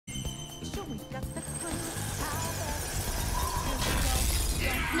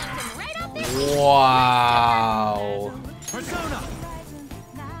Wow. Persona!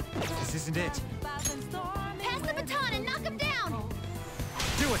 This isn't it. Pass the baton and knock him down.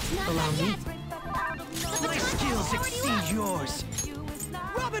 Do it! Not Allow me. yet. My skills exceed yours.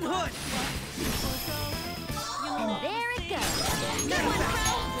 Robin Hood! And there it goes. Good one,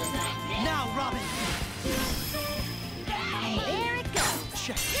 Crow. Now, Robin! And there it goes.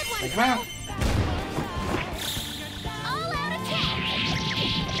 Check. Good one, Take him Crow. out. All out attack.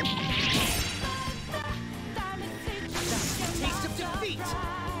 Taste of defeat!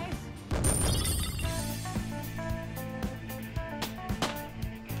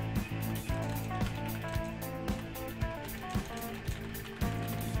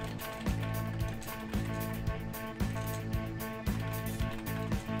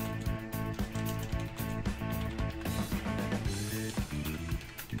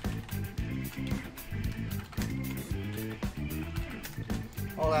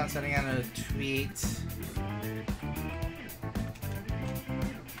 Hold on, sending out a tweet.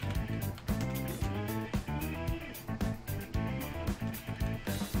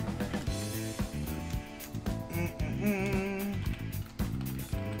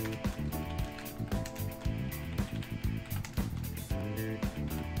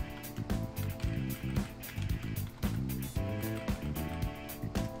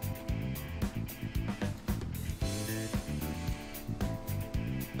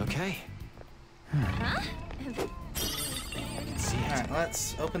 Okay. Huh? Alright,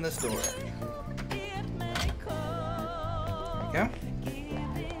 let's open this door. There we go.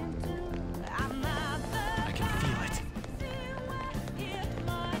 I can feel it.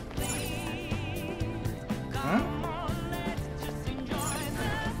 Huh?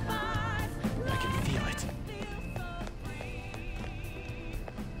 I can feel it.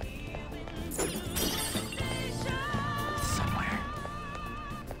 Somewhere.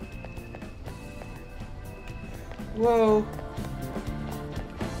 Whoa.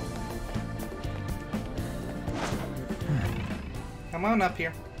 Come on up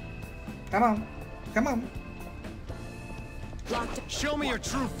here. Come on. Come on. Show me your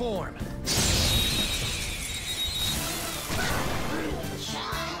true form.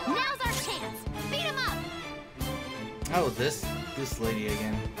 Now's our chance. Beat him up. Oh, this lady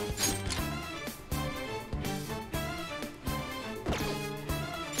again.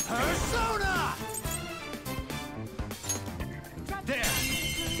 Persona! There!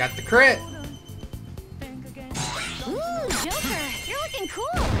 Got the crit. Ooh, Joker, you're looking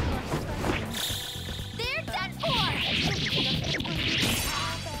cool. They're done for.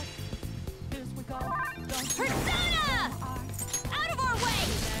 Persona! Out of our way!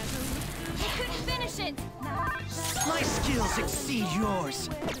 I couldn't finish it. My skills exceed yours.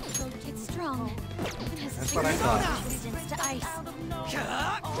 It's strong. It has That's what I thought. resistance to ice.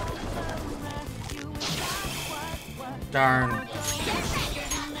 Darn.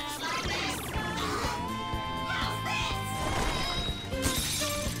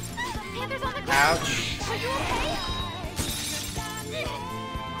 Panther's on the ground. Ouch. Are you okay?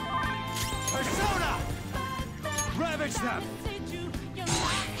 Persona! Ravage them!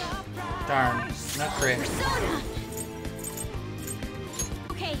 Darn. No crit. Persona!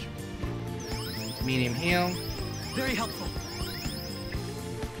 Okay, Medium heal. Very helpful.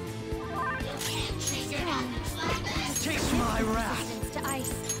 strong. Taste my wrath. Resistance to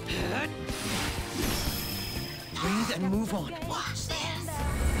ice. Breathe and move on. What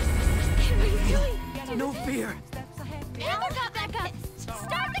are you doing? No fear. Panther got back up.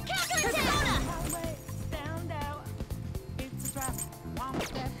 Start the counterattack.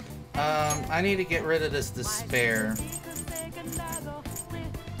 I need to get rid of this despair.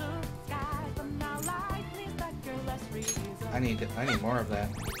 I need more of that.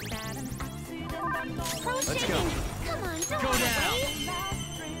 Let's go. Come on, don't Go down.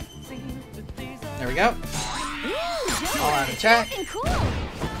 There we go. Ooh, All out attack. looking cool. All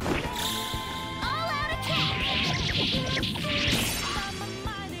out attack.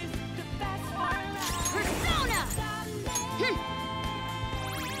 Persona.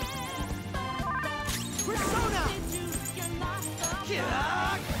 Persona!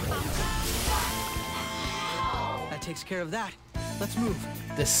 That takes care of that. Let's move.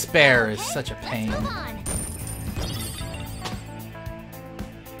 Despair is such a pain. Come on.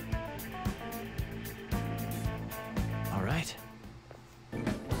 All right.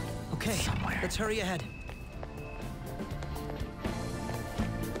 Okay, let's hurry ahead.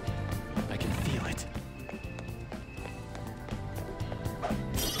 I can feel it.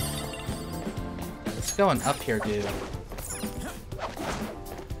 What's going up here, dude?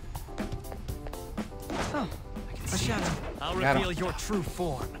 Oh, a shadow. I'll Got him. reveal your true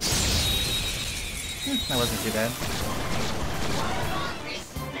form. That wasn't too bad.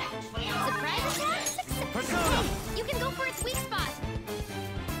 Surprise attack success. Persona! You can go for its weak spot.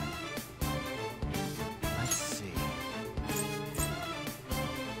 Let's see.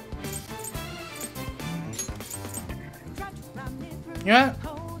 You know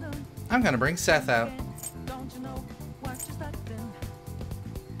what? I'm gonna bring Seth out.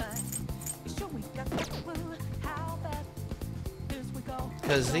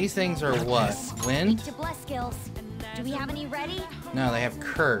 Because these things are what? Wind? Weak to bless skills. Do we have any ready? No, they have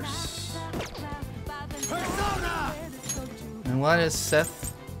curse. Persona! And what is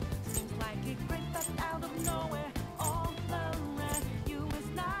Seth?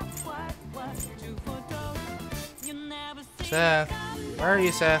 Seth. Where are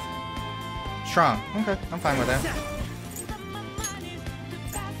you, Seth? Strong. Okay, I'm fine with that.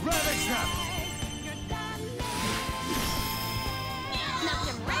 Ravage them! Knocked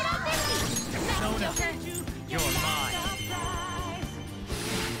him right off their feet. Persona, Joker. you're mine.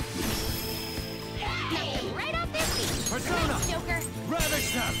 Knocked him right off their feet. Persona! Joker.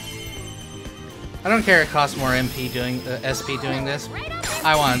 Ravage them! I don't care it costs more MP doing SP doing this. Right off their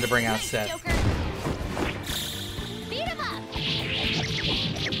I feet. wanted to bring out Nice, Seth. Joker. Beat him up.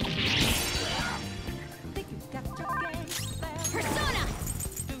 Persona.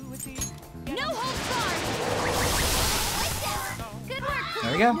 No holds barred. Like that. Good work.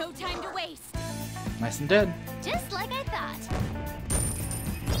 There we go. No time to waste. Nice and dead. Just like I thought.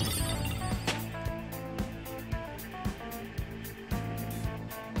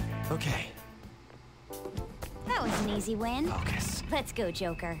 Okay, That was an easy win. focus. Let's go,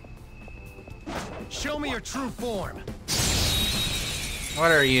 Joker. Show me your true form.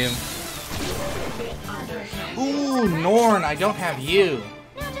 What are you? Ooh, Norn, I don't have you.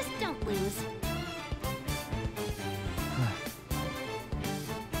 Now just don't lose.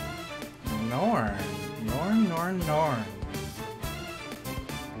 Norn. Norn.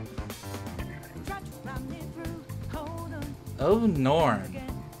 Oh, Norn.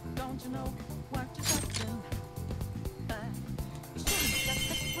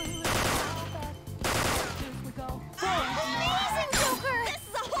 Amazing, Joker! This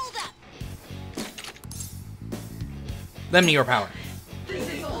is a holdup! Lend me your power.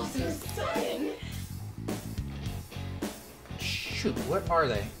 Shoot, what are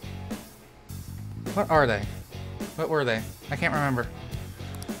they? What are they? What were they? I can't remember.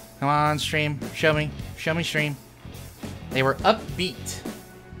 Come on, stream. Show me. Show me, stream. They were upbeat.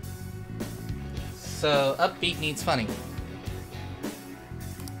 So, upbeat needs funny.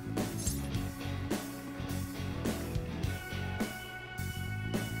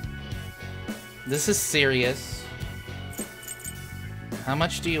 This is serious. How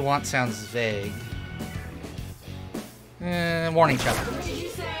much do you want sounds vague. Warning shot. What did you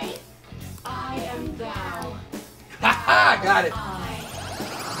say? I am thou. Haha, got it.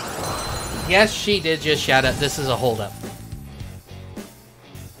 Yes, she did just shout out. This is a holdup.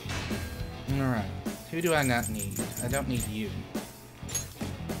 Alright. Who do I not need? I don't need you.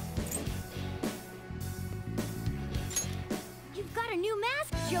 You've got a new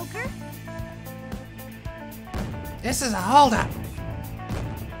mask, Joker. This is a holdup.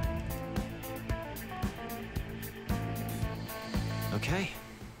 Okay.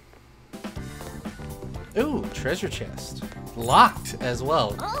 Ooh, treasure chest. Locked as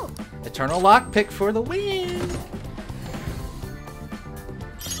well. Oh, Eternal lockpick for the win.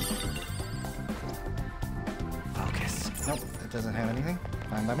 Focus. Nope, that doesn't have anything.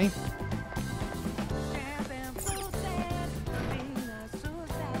 Fine by me.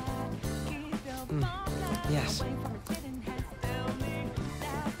 Yes.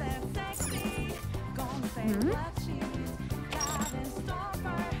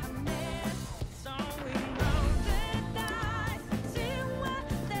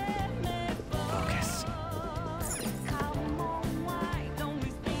 Focus.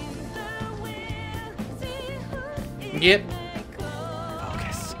 Yep.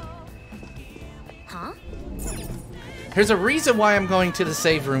 Focus. huh? There's a reason why I'm going to the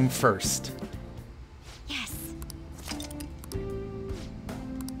save room first. Yes.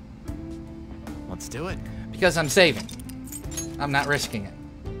 Let's do it. Because I'm saving. I'm not risking it.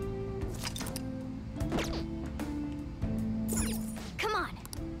 Come on.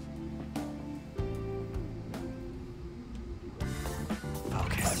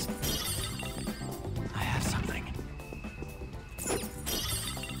 Focus. I have something.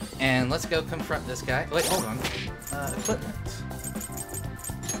 And let's go confront this guy. Wait, hold on. Equipment.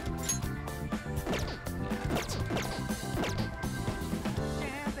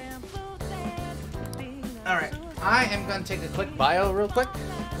 Alright, I am gonna take a quick bio real quick.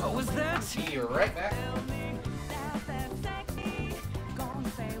 What was that? Be right back.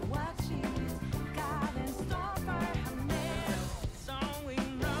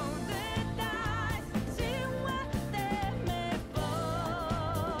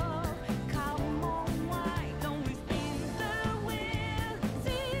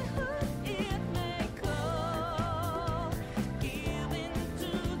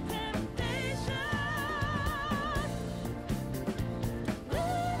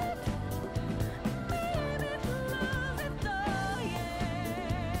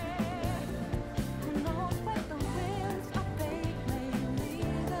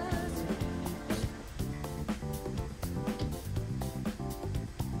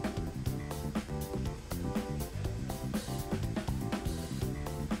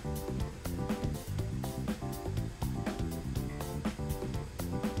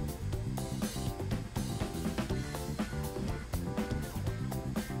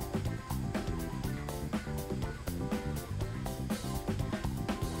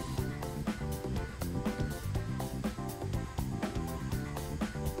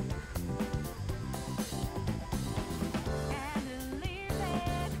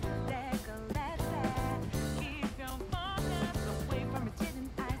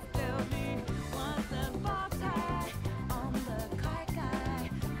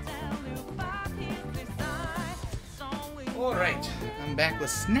 Alright, I'm back with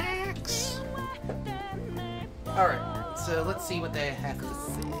snacks. Alright, so let's see what they have to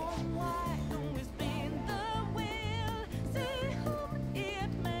say.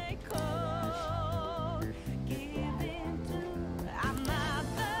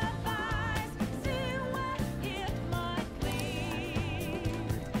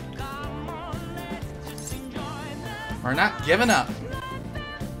 We're not giving up.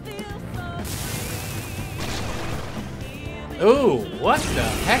 Ooh, what the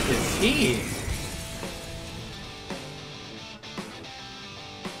heck is he?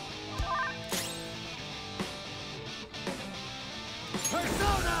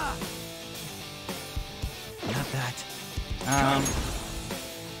 Persona! Not that.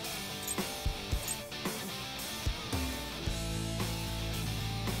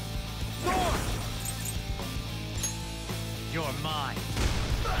 Thor! You're mine.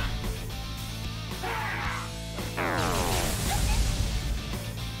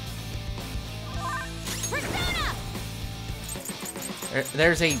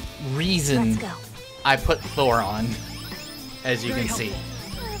 There's a reason I put Thor on, as you can see.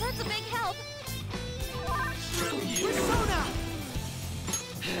 Oh, that's a big help. Persona!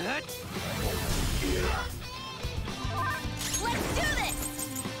 Let's do this.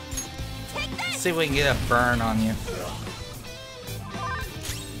 Take this. Let's see if we can get a burn on you.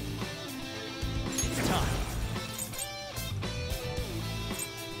 It's time.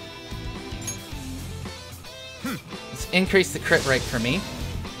 Let's increase the crit rate for me.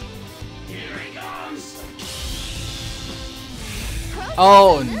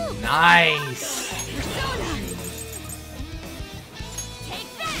 Oh, nice. Persona. Take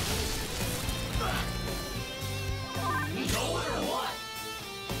that.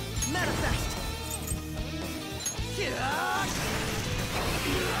 Manifest!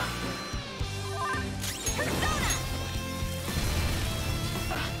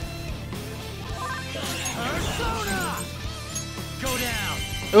 Persona! Go down!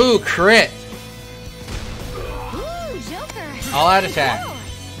 Ooh, crit. Ooh, Joker. All out attack.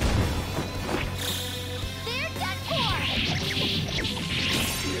 They're done for.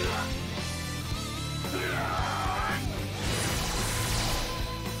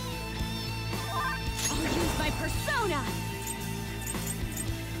 I'll use my persona.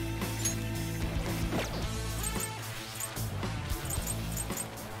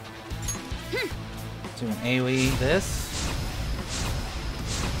 Do an AoE this.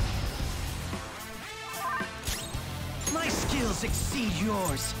 My skills exceed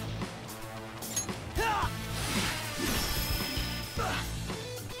yours.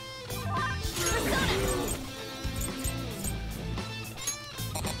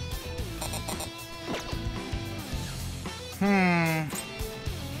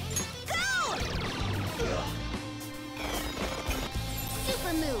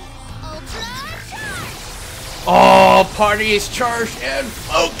 Super move. Ultra charge. Oh, party is charged and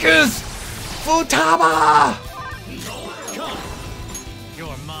focused. Futaba. Come!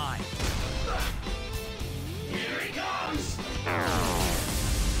 You're mine.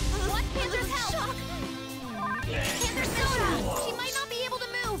 What? Panther's help. Panther's soda. She might not be able to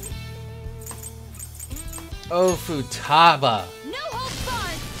move. Oh, Futaba. No holds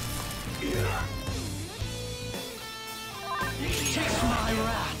barred.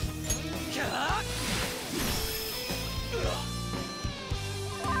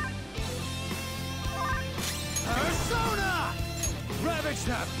 Ravage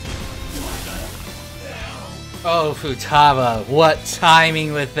them! Oh, Futaba, what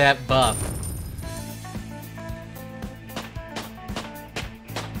timing with that buff.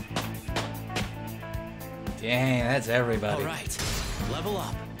 Dang, that's everybody. Alright, level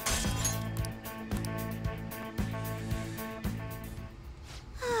up.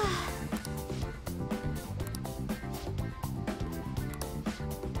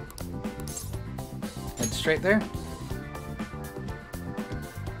 Head straight there.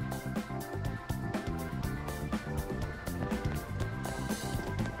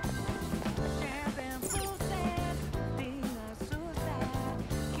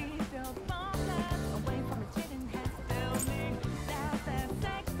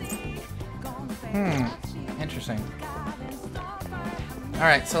 Interesting.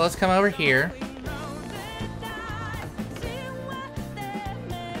 Alright, so let's come over here.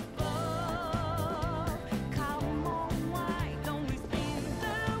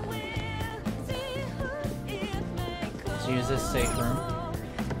 Let's use this safe room.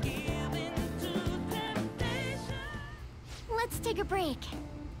 Let's take a break.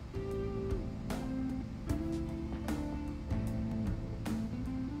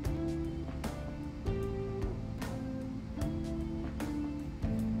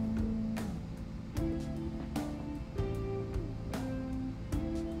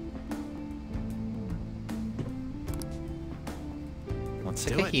 Let's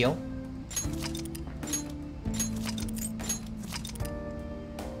take a heal.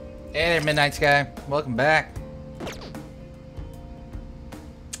 Hey there, Midnight Sky. Welcome back.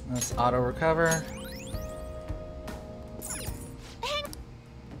 Let's auto recover.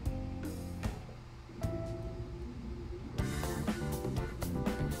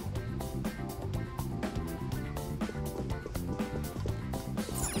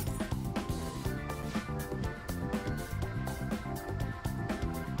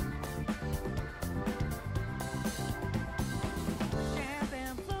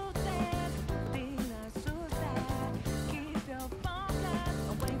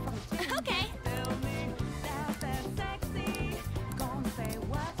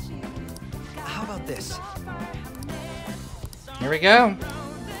 This. Here we go.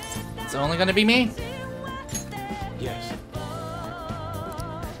 It's only gonna be me. Yes.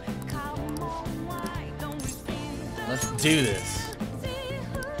 Let's do this.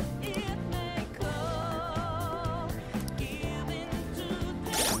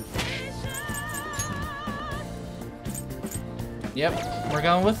 Yep, we're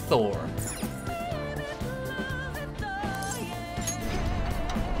going with Thor.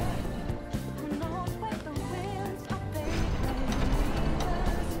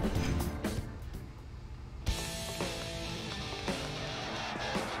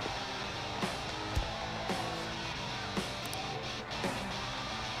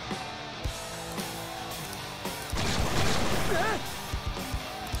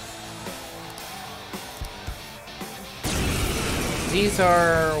 These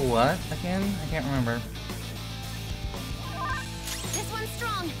are what again? I can't remember. This one's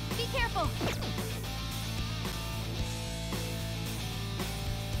strong. Be careful.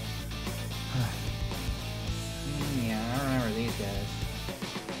 Yeah, I don't remember these guys.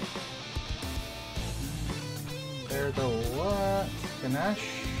 They're the what?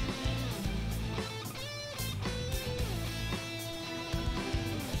 Ganache?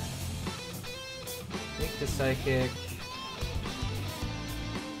 Take the psychic.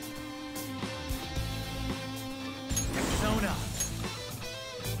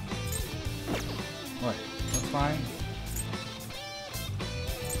 What? That's fine.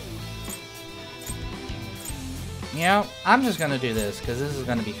 You know, I'm just gonna do this because this is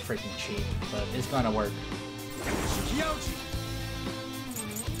gonna be freaking cheap, but it's gonna work.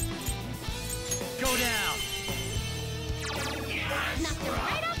 Go down. Knocked them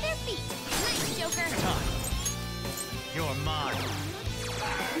right off their feet. Nice, Joker. Time. You're mine.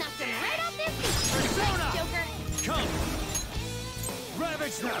 Knocked them right off their feet. Persona. Nice, Joker. Come.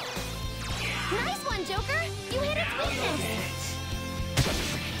 Ravage them. Nice one, Joker. You hit its weakness.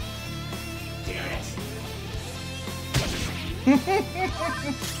 You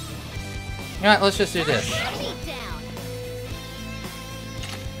know what, let's just do this. Beat down.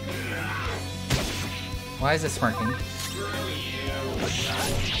 Why is it smirking?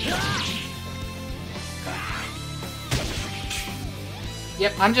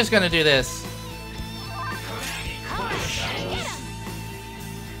 Yep, I'm just gonna do this.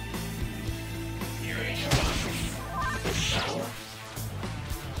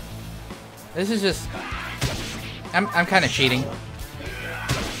 This is just... I'm kind of cheating.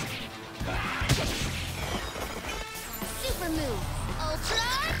 Super move. Ultra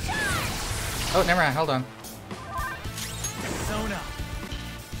Oh, never mind. Hold on. Persona.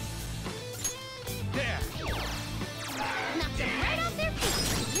 There. Knocked them right off their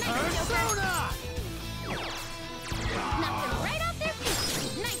feet. Nice, Joker. Persona. Knocked them right off their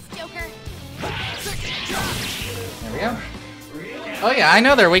feet. Nice, Joker. There we go. Oh yeah, I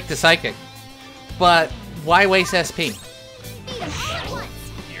know they're weak to psychic, but why waste SP? Beat them all at once.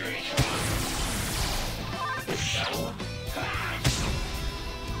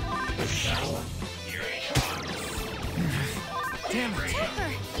 Damn it. Joker,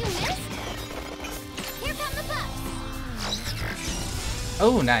 you missed. Here come the bugs.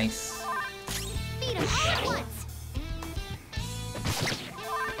 Oh, nice. Beat them all at once.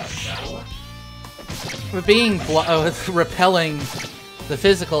 With being repelling the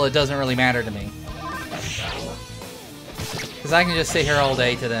physical, it doesn't really matter to me. Because I can just sit here all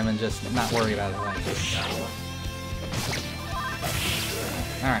day to them and just not worry about it.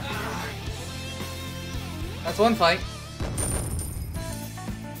 Alright. That's one fight.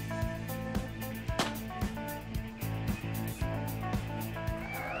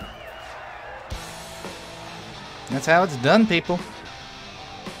 That's how it's done, people.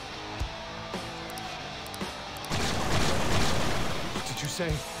 What did you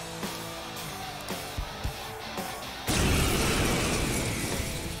say?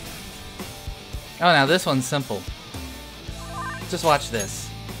 Oh, now this one's simple. Just watch this.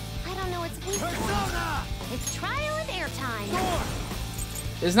 I don't know its weak point. Persona. It's trial and error time. Door.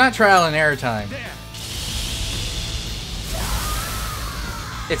 It's not trial and error time. There.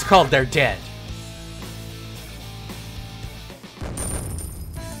 It's called They're Dead.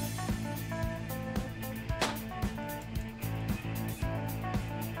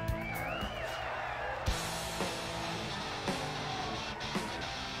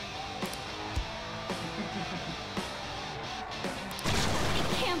 It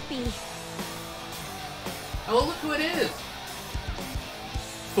can't be. Oh, look who it is.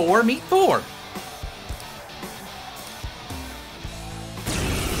 Thor meet Thor.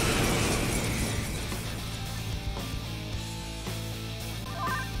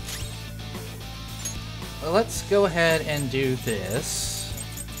 Well, let's go ahead and do this.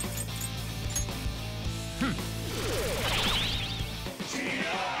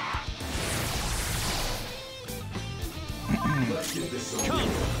 Come.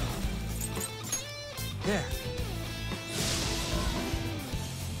 There.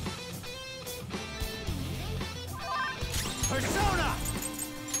 Persona.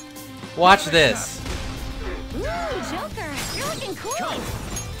 Watch this. Ooh, Joker, you're looking cool.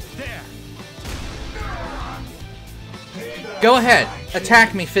 There. Go ahead.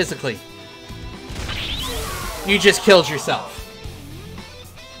 Attack me physically. You just killed yourself.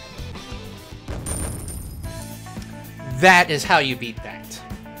 That is how you beat that.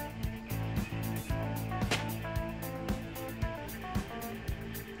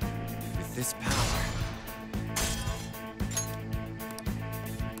 With this power.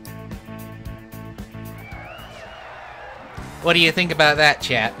 What do you think about that,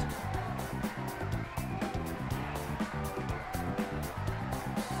 chat?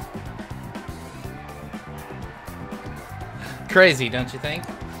 Crazy, don't you think?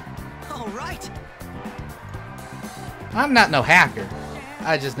 All right. I'm not no hacker.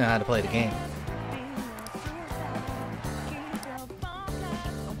 I just know how to play the game.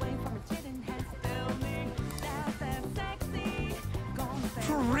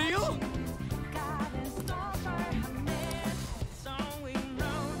 For real?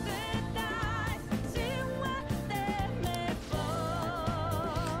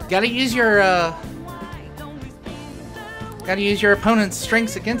 Gotta use your opponent's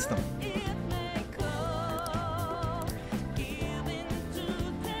strengths against them.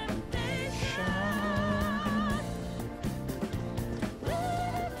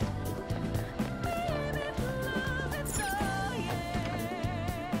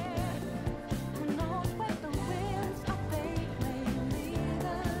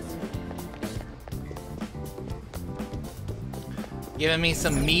 Giving me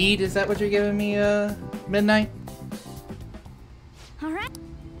some mead? Is that what you're giving me, Midnight? All right.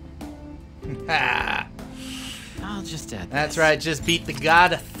 Ha! I'll just add That's this. right, just beat the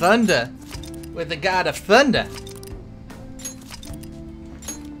God of Thunder with the God of Thunder.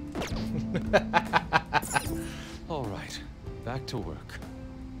 All right. Back to work.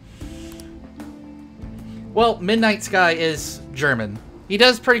 Well, Midnight Sky is German. He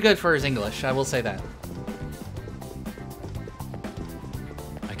does pretty good for his English, I will say that.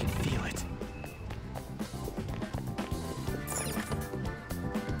 I can feel it.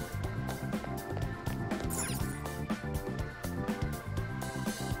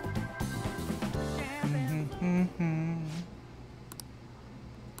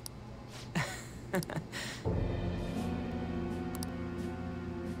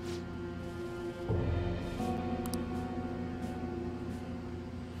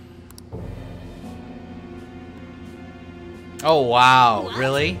 Oh, wow. What?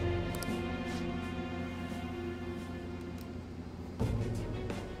 Really?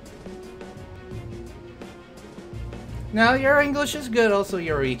 No, your English is good also,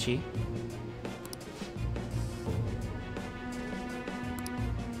 Yorichi.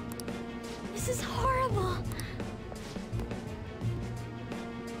 This is horrible.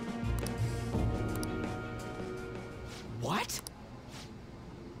 What?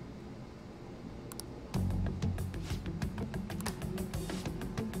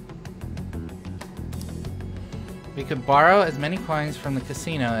 We could borrow as many coins from the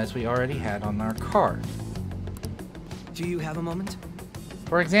casino as we already had on our card. Do you have a moment?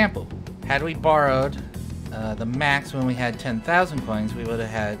 For example, had we borrowed the max when we had 10,000 coins, we would have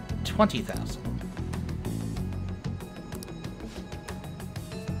had 20,000.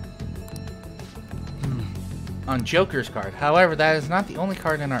 On Joker's card. However, that is not the only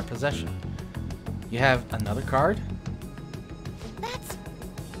card in our possession. You have another card? That's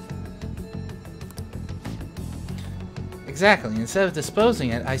Exactly. Instead of disposing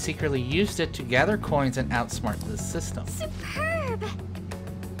it, I secretly used it to gather coins and outsmart the system. superb.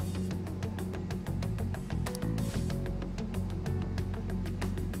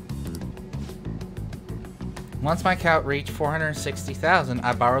 Once my count reached 460,000,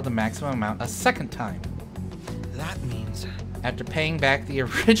 I borrowed the maximum amount a second time. That means... After paying back the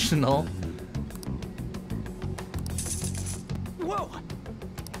original... Whoa!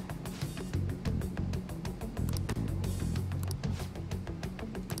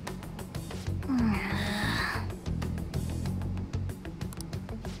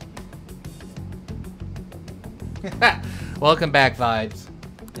 Welcome back, Vibes.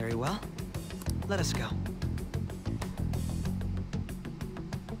 Very well. Let us go.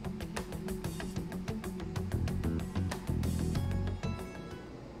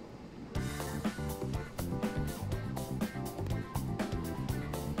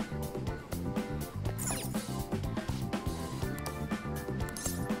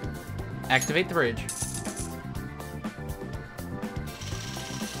 Activate the bridge.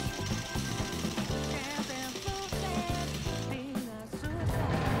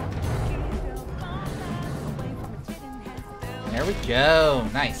 There we go.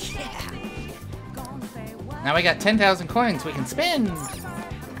 Nice. Now we got 10,000 coins we can spend.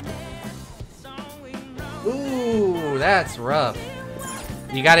 Ooh, that's rough.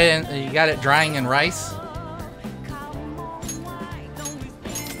 You got it drying in rice?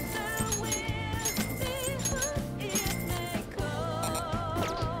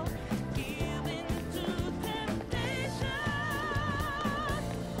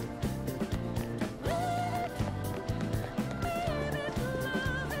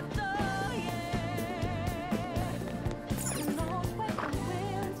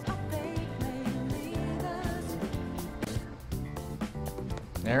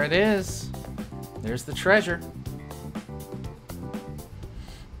 There it is. There's the treasure.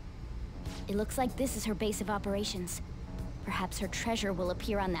 It looks like this is her base of operations. Perhaps her treasure will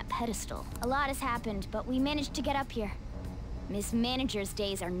appear on that pedestal. A lot has happened, but we managed to get up here. Miss Manager's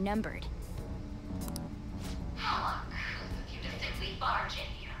days are numbered. How uncouth of you to simply barge in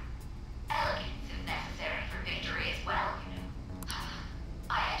here. Elegance is necessary for victory as well, you know.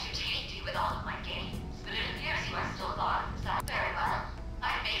 I entertained you with all of my games, but it appears you are still bottom side. Very well.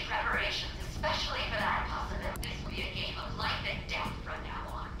 I've made preparations especially for that possibility. This will be a game of life and death from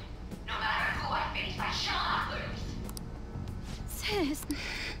now on. No matter who I face, I shall not lose. Sis.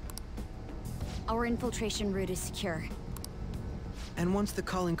 Our infiltration route is secure. And once the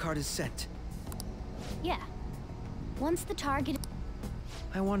calling card is sent, Yeah. Once the target...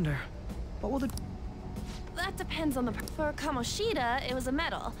 I wonder, what will the... That depends on the... For Kamoshida, it was a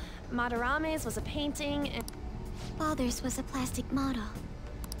medal. Madarame's was a painting, and... Father's was a plastic model.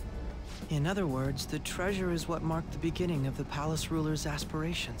 In other words, the treasure is what marked the beginning of the palace ruler's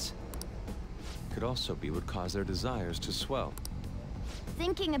aspirations. Could also be what caused their desires to swell.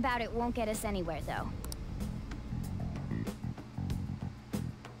 Thinking about it won't get us anywhere, though.